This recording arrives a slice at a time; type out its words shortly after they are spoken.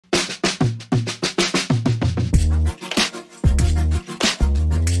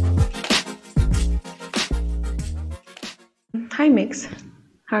Hi, Mix.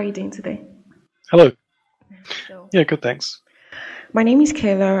 How are you doing today? Hello. So, Yeah, good, thanks. my name is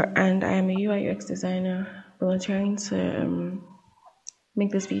Kayla, and I am a UI UX designer volunteering to make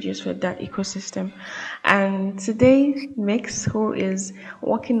these videos for that ecosystem. And today, Mix, who is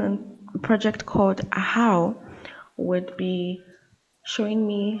working on a project called Āhau, would be showing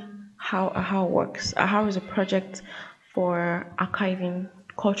me how Āhau works. Āhau is a project for archiving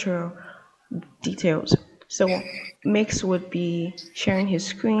cultural details. So Mix would be sharing his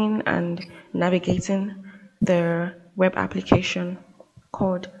screen and navigating the web application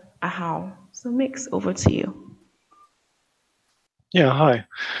called Āhau. So Mix, over to you. Yeah, hi.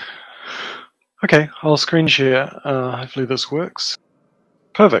 Okay, I'll screen share. Hopefully this works.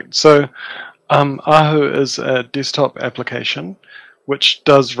 Perfect. So Āhau is a desktop application which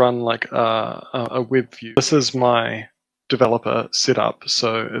does run like a web view. This is my developer setup,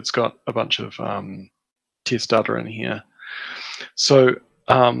 so it's got a bunch of test data in here. So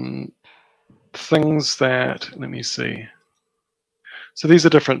things that, let me see. So these are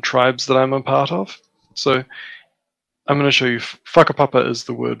different tribes that I'm a part of. So I'm going to show you, whakapapa is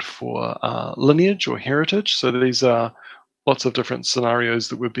the word for lineage or heritage. So these are lots of different scenarios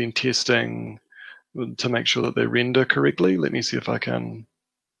that we've been testing to make sure that they render correctly. Let me see if I can.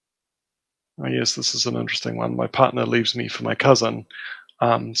 Oh yes, this is an interesting one. My partner leaves me for my cousin.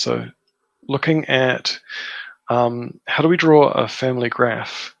 So looking at how do we draw a family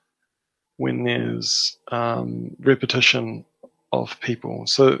graph when there's repetition of people.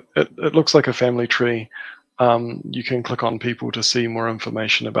 So it looks like a family tree. You can click on people to see more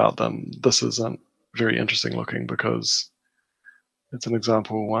information about them. This isn't very interesting looking because it's an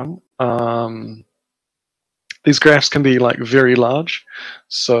example one. These graphs can be like very large.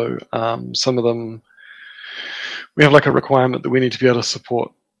 So some of them, we have like a requirement that we need to be able to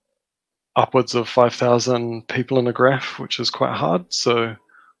support upwards of 5,000 people in a graph, which is quite hard. So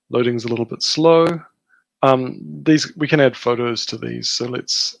loading's a little bit slow. These, we can add photos to these. So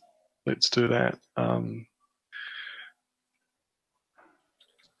let's do that. I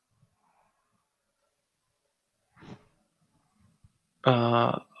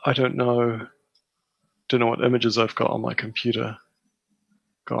don't know what images I've got on my computer.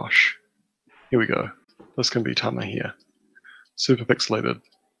 Gosh, here we go. This can be Tama here. Super pixelated.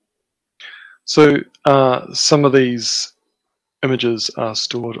 So some of these images are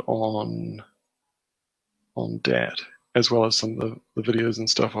stored on DAT, as well as some of the videos and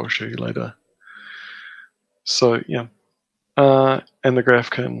stuff I'll show you later. So yeah, and the graph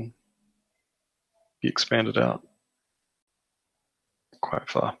can be expanded out quite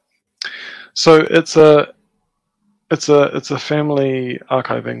far. So it's a family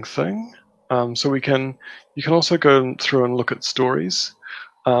archiving thing. So you can also go through and look at stories.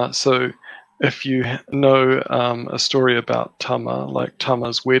 So if you know a story about Tama, like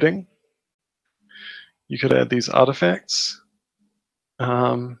Tama's wedding, you could add these artifacts.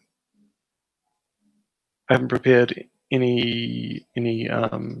 I haven't prepared any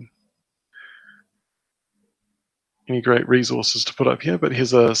great resources to put up here, but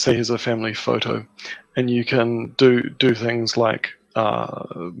here's a family photo, and you can do things like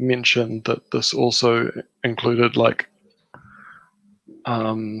mention that this also included like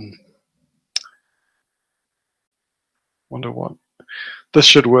wonder what this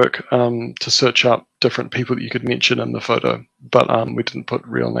should work to search up different people that you could mention in the photo, but we didn't put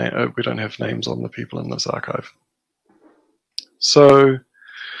real name. We don't have names on the people in this archive. So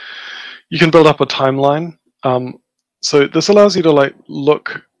you can build up a timeline. So this allows you to like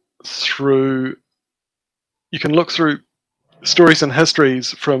look through. You can look through stories and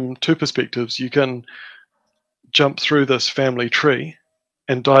histories from two perspectives. You can jump through this family tree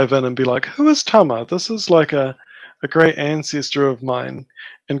and dive in and be like, who is Tama? This is like a great ancestor of mine,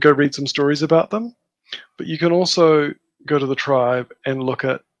 and go read some stories about them. But you can also go to the tribe and look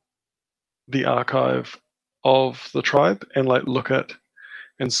at the archive of the tribe and like look at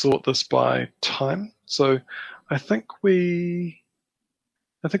and sort this by time. So I think we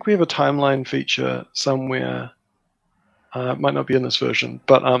have a timeline feature somewhere. It might not be in this version,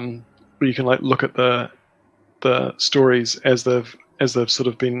 but where you can like look at the stories as they've sort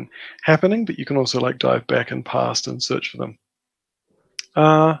of been happening, but you can also like dive back and past and search for them.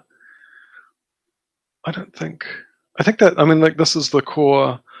 I think that, I mean, like this is the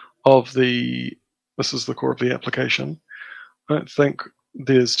core of the application. I don't think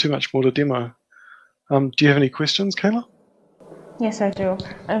there's too much more to demo. Do you have any questions, Kayla? Yes, I do.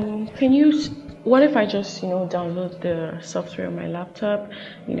 What if I just, download the software on my laptop,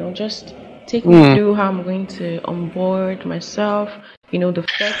 just take me through how I'm going to onboard myself, the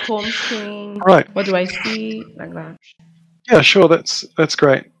first home screen, Right. what do I see, like that? Yeah, sure. That's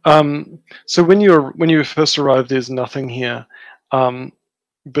great. So when you first arrive, there's nothing here,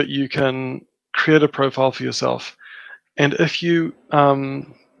 but you can create a profile for yourself, and if you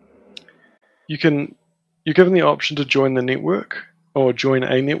can you're given the option to join the network or join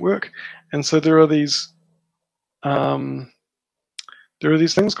a network, and so um, there are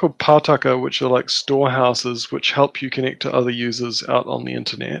these things called pātaka, which are like storehouses, which help you connect to other users out on the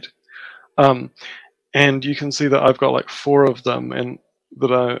internet. Um, and you can see that I've got like 4 of them, and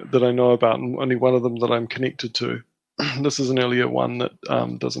that I know about, and only one of them that I'm connected to. This is an earlier one that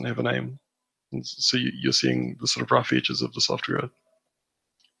doesn't have a name, and so you're seeing the sort of rough edges of the software.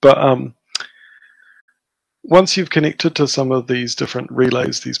 But once you've connected to some of these different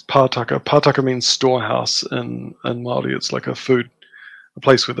relays, these pātaka means storehouse in Māori. It's like a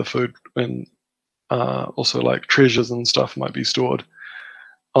place where the food and also like treasures and stuff might be stored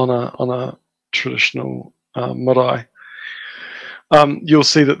on a traditional marae. You'll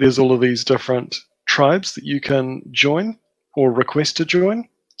see that there's all of these different tribes that you can join or request to join.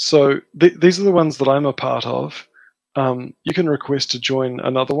 So these are the ones that I'm a part of. You can request to join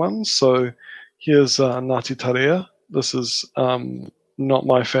another one. So here's Ngāti Tarea. This is not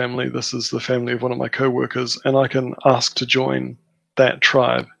my family. This is the family of one of my co-workers, and I can ask to join that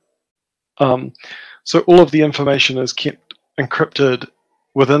tribe. So all of the information is kept encrypted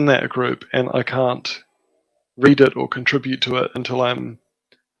within that group, and I can't read it or contribute to it until I'm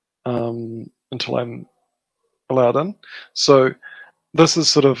allowed in. So this is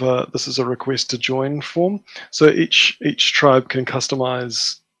sort of a request to join form. So each tribe can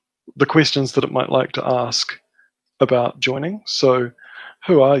customize the questions that it might like to ask about joining. So,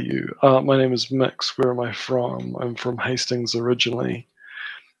 who are you? My name is Mix. Where am I from? I'm from Hastings originally.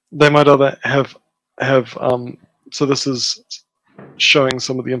 They might other have so this is showing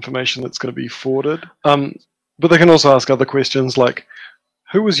some of the information that's going to be forwarded. But they can also ask other questions like,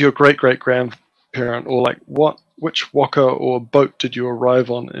 who was your great-great-grandparent, or like which waka or boat did you arrive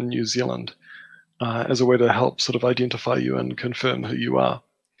on in New Zealand, as a way to help sort of identify you and confirm who you are.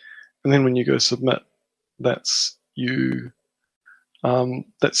 And then when you go submit, that's you.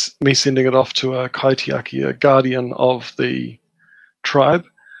 That's me sending it off to a kaitiaki, a guardian of the tribe,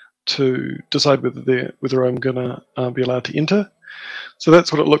 to decide whether I'm gonna be allowed to enter. So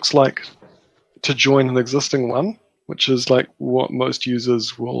that's what it looks like to join an existing one, which is like what most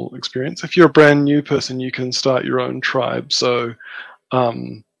users will experience. If you're a brand new person, you can start your own tribe. So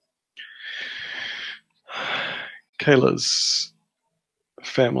Kayla's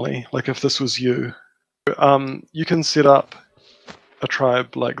family, like if this was you, you can set up a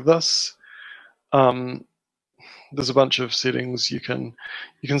tribe like this. There's a bunch of settings. You can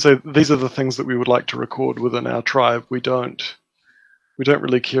say these are the things that we would like to record within our tribe. We don't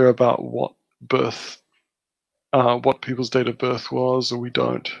really care about what people's date of birth was, or we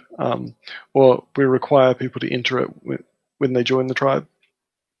don't, or we require people to enter it when they join the tribe.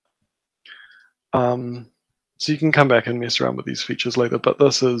 So you can come back and mess around with these features later, but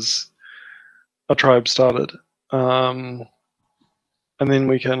this is a tribe started. And then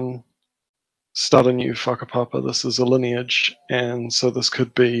we can start a new whakapapa. This is a lineage, and so this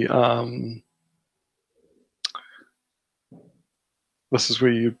could be, this is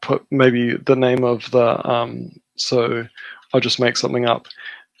where you put maybe the name of the, so I'll just make something up,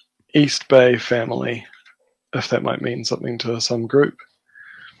 East Bay family, if that might mean something to some group.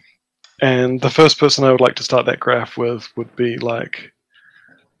 And the first person I would like to start that graph with would be like,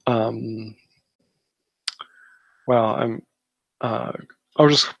 I'll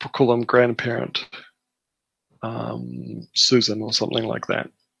just call them grandparent Susan or something like that.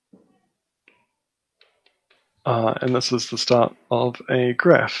 And this is the start of a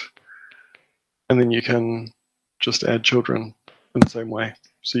graph. And then you can just add children in the same way.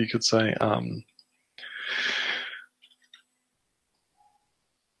 So you could say,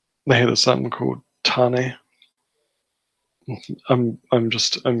 they had a son called Tane. I'm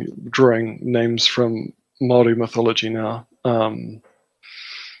drawing names from Māori mythology now.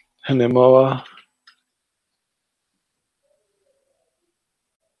 Hinemoa.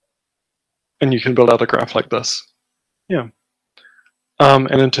 And you can build out a graph like this. Yeah.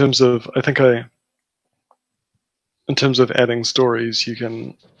 And in terms of, in terms of adding stories, you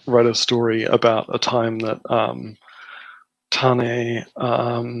can write a story about a time that Tane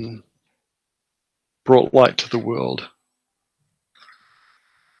brought light to the world.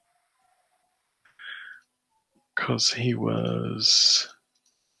 Because he was,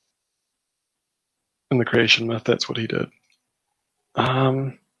 in the creation myth, that's what he did. I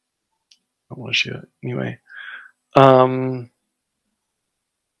want to share it anyway.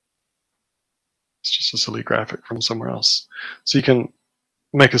 It's just a silly graphic from somewhere else. So you can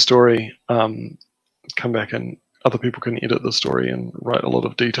make a story, come back and other people can edit the story and write a lot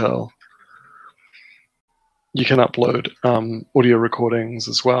of detail. You can upload audio recordings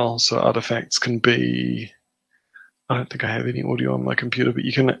as well. So artifacts can be, I don't think I have any audio on my computer, but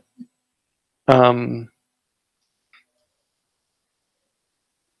you can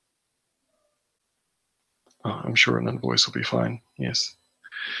I'm sure an invoice will be fine. Yes.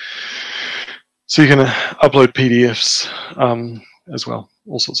 So you can upload PDFs as well,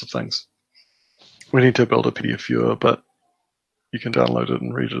 all sorts of things. We need to build a PDF viewer, but you can download it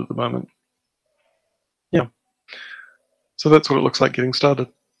and read it at the moment. Yeah. So that's what it looks like getting started.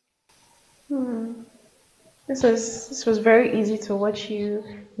 This was very easy to watch you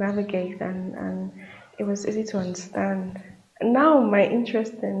navigate, and it was easy to understand. And now my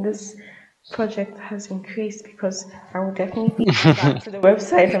interest in this project has increased because I will definitely go back to the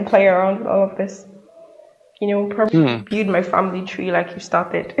website and play around with all of this. You know, probably build my family tree like you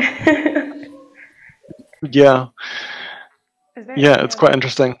started. Yeah. Yeah, it's quite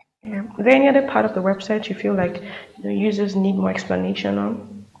interesting. Yeah. Is there any other part of the website you feel like the users need more explanation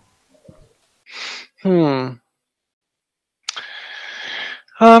on?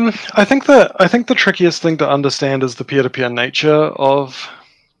 I think the trickiest thing to understand is the peer-to-peer nature of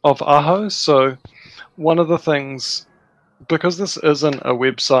Āhau. So one of the things, because this isn't a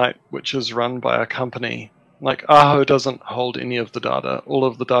website which is run by a company, like Āhau doesn't hold any of the data. All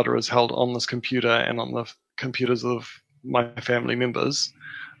of the data is held on this computer and on the computers of my family members.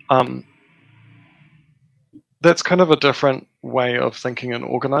 That's kind of a different way of thinking and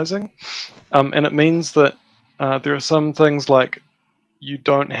organizing. And it means that there are some things like you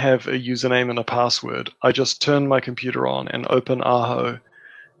don't have a username and a password. I just turn my computer on and open Āhau,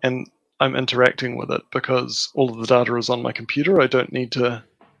 and I'm interacting with it because all of the data is on my computer. I don't need to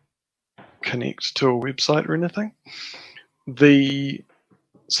connect to a website or anything.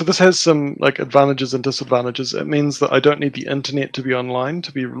 So this has some like advantages and disadvantages. It means that I don't need the internet to be online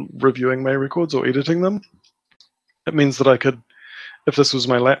to be reviewing my records or editing them. It means that I could, if this was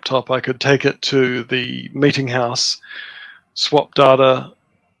my laptop, I could take it to the meeting house, swap data,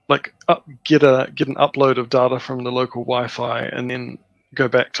 like get an upload of data from the local Wi-Fi, and then go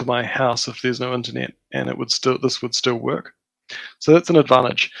back to my house if there's no internet, and this would still work. So that's an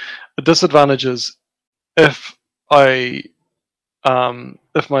advantage. A disadvantage is if my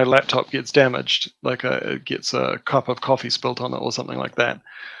laptop gets damaged, like it gets a cup of coffee spilt on it or something like that,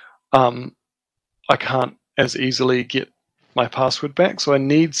 I can't as easily get my password back. So I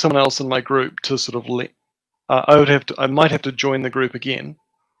need someone else in my group to sort of I might have to join the group again,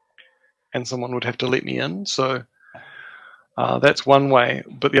 and someone would have to let me in. So that's one way.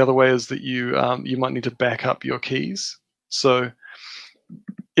 But the other way is that you might need to back up your keys. So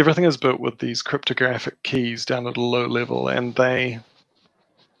everything is built with these cryptographic keys down at a low level, and they're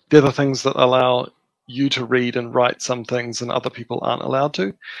the things that allow you to read and write some things and other people aren't allowed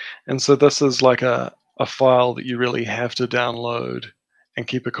to. And so this is like a file that you really have to download and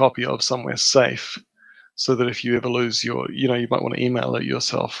keep a copy of somewhere safe, so that if you ever lose you might want to email it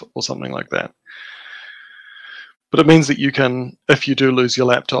yourself or something like that. But it means that you can, if you do lose your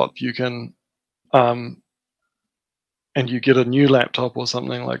laptop, you can, and you get a new laptop or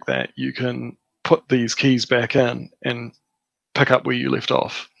something like that, you can put these keys back in and pick up where you left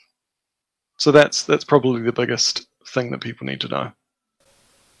off. So that's probably the biggest thing that people need to know.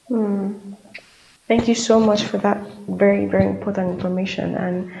 Thank you so much for that very, very important information.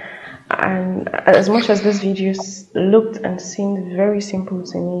 And as much as this video looked and seemed very simple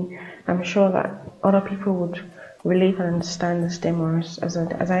to me, I'm sure that other people would relate and understand this demo as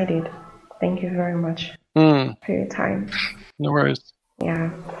I did. Thank you very much for your time. No worries.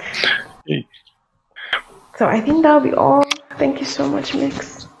 Yeah. So I think that'll be all. Thank you so much,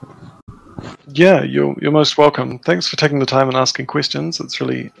 Mix. Yeah, you're most welcome. Thanks for taking the time and asking questions. It's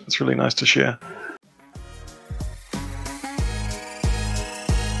really nice to share.